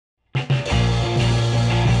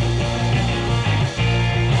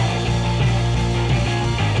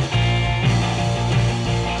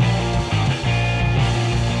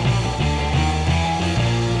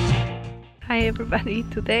everybody.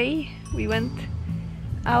 Today we went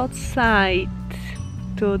outside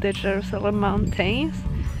to the Jerusalem mountains.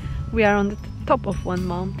 We are on the top of one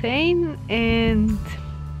mountain and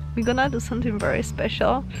we're gonna do something very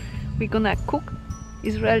special. We're gonna cook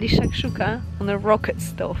Israeli shakshuka on a rocket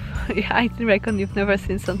stove. I reckon you've never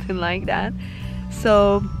seen something like that.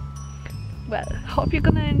 So, well, hope you're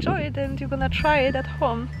gonna enjoy it and you're gonna try it at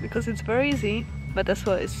home because it's very easy, but as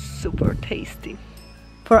well it's super tasty.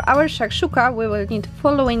 For our shakshuka we will need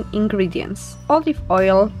following ingredients: olive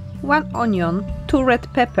oil, 1 onion, 2 red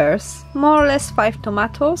peppers, more or less 5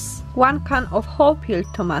 tomatoes, 1 can of whole peeled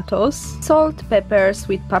tomatoes, salt, pepper,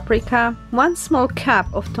 sweet paprika, 1 small cup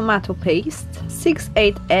of tomato paste,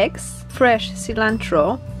 6-8 eggs, fresh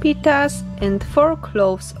cilantro, pitas and 4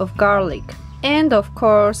 cloves of garlic, and of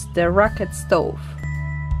course the rocket stove.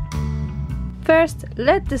 First,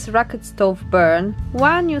 let this rocket stove burn.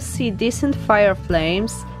 When you see decent fire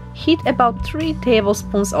flames, heat about 3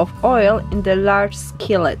 tablespoons of oil in the large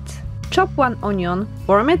skillet. Chop 1 onion,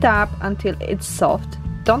 warm it up until it's soft.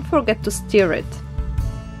 Don't forget to stir it.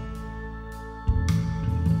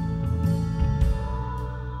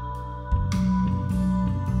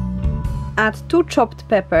 Add 2 chopped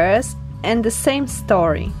peppers and the same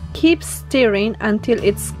story. Keep stirring until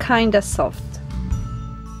it's kinda soft.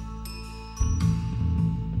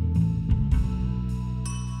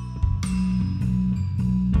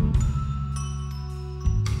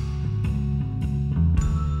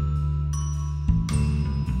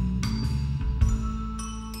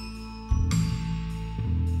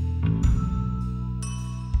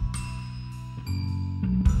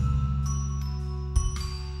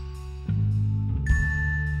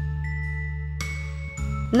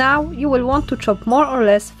 Now you will want to chop more or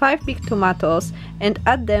less 5 big tomatoes and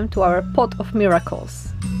add them to our pot of miracles.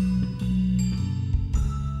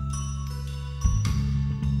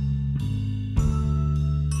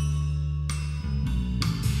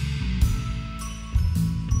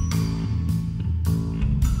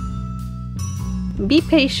 Be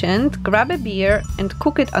patient, grab a beer and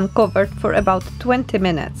cook it uncovered for about 20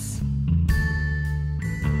 minutes.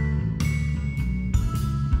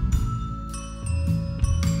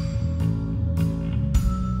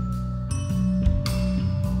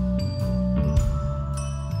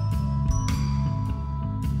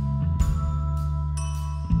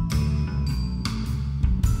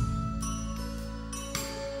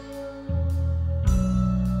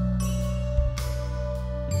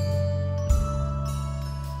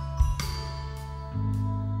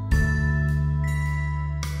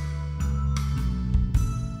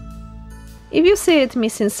 If you see it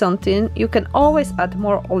missing something, you can always add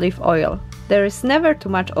more olive oil. There is never too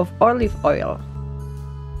much of olive oil.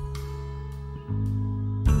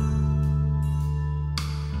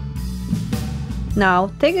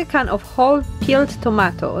 Now take a can of whole peeled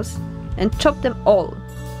tomatoes and chop them all.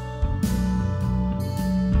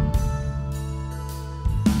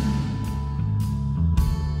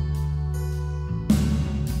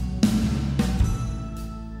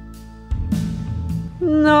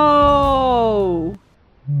 No!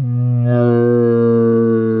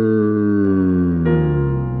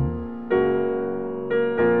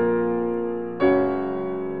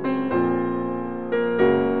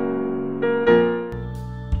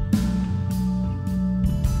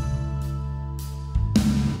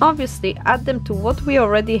 Obviously, add them to what we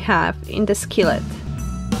already have in the skillet.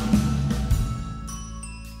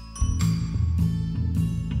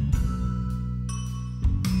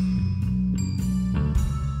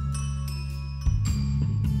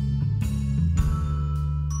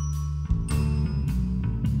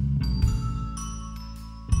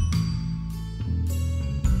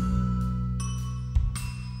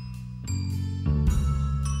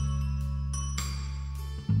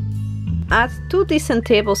 Add 2 decent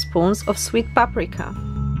tablespoons of sweet paprika.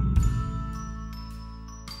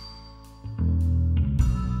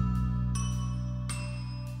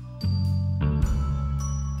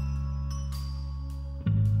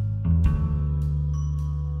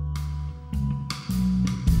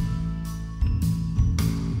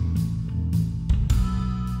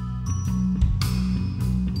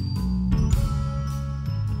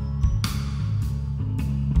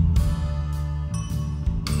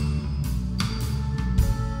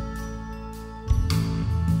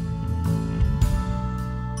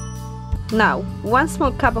 Now, 1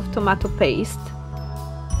 small cup of tomato paste,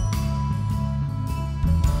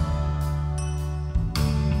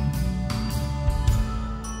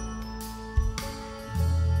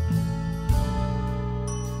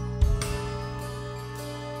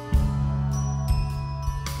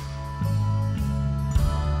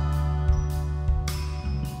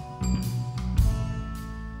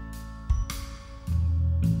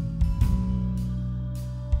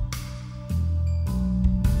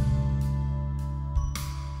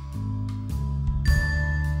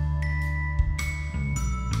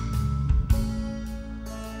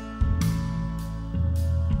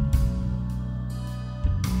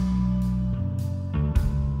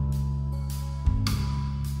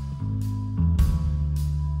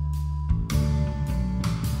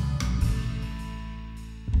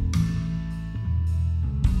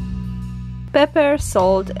 pepper,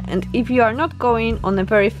 salt, and if you are not going on a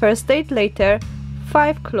very first date later,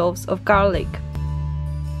 5 cloves of garlic.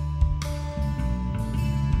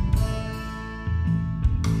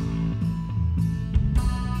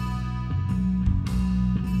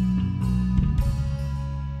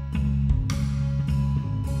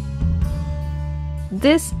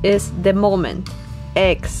 This is the moment.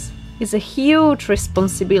 Eggs is a huge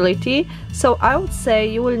responsibility, so I would say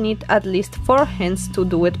you will need at least 4 hands to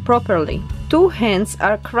do it properly. 2 hands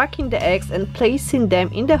are cracking the eggs and placing them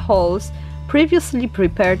in the holes previously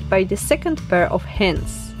prepared by the second pair of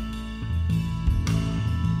hands.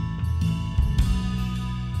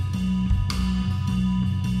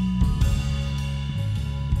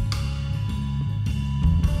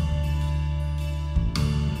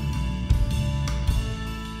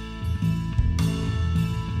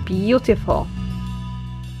 Beautiful.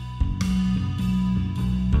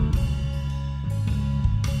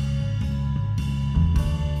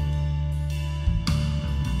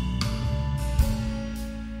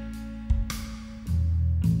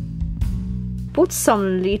 Put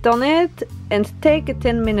some lid on it and take a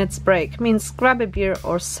 10 minutes break, means grab a beer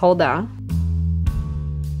or soda.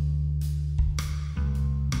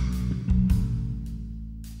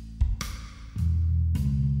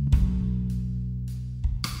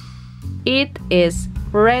 It is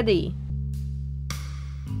ready.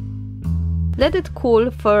 Let it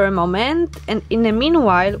cool for a moment, and in the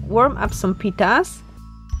meanwhile warm up some pitas.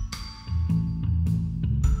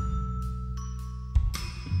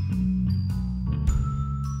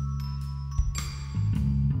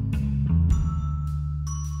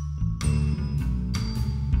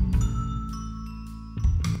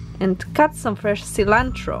 And cut some fresh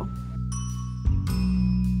cilantro.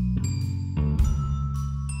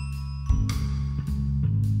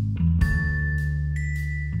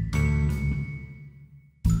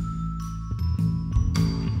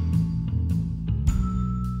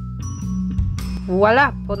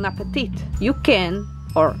 Voila, bon appetit! You can,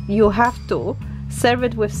 or you have to, serve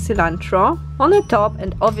it with cilantro on the top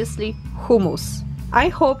and obviously hummus. I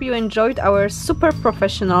hope you enjoyed our super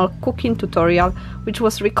professional cooking tutorial, which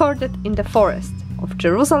was recorded in the forest of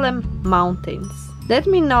Jerusalem mountains. Let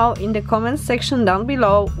me know in the comments section down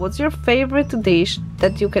below what's your favorite dish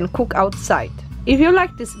that you can cook outside. If you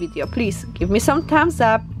like this video, please give me some thumbs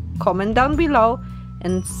up, comment down below,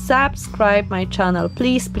 and subscribe my channel,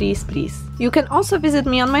 please, please, please. You can also visit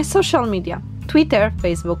me on my social media, Twitter,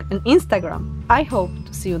 Facebook and Instagram. I hope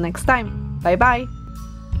to see you next time. Bye bye!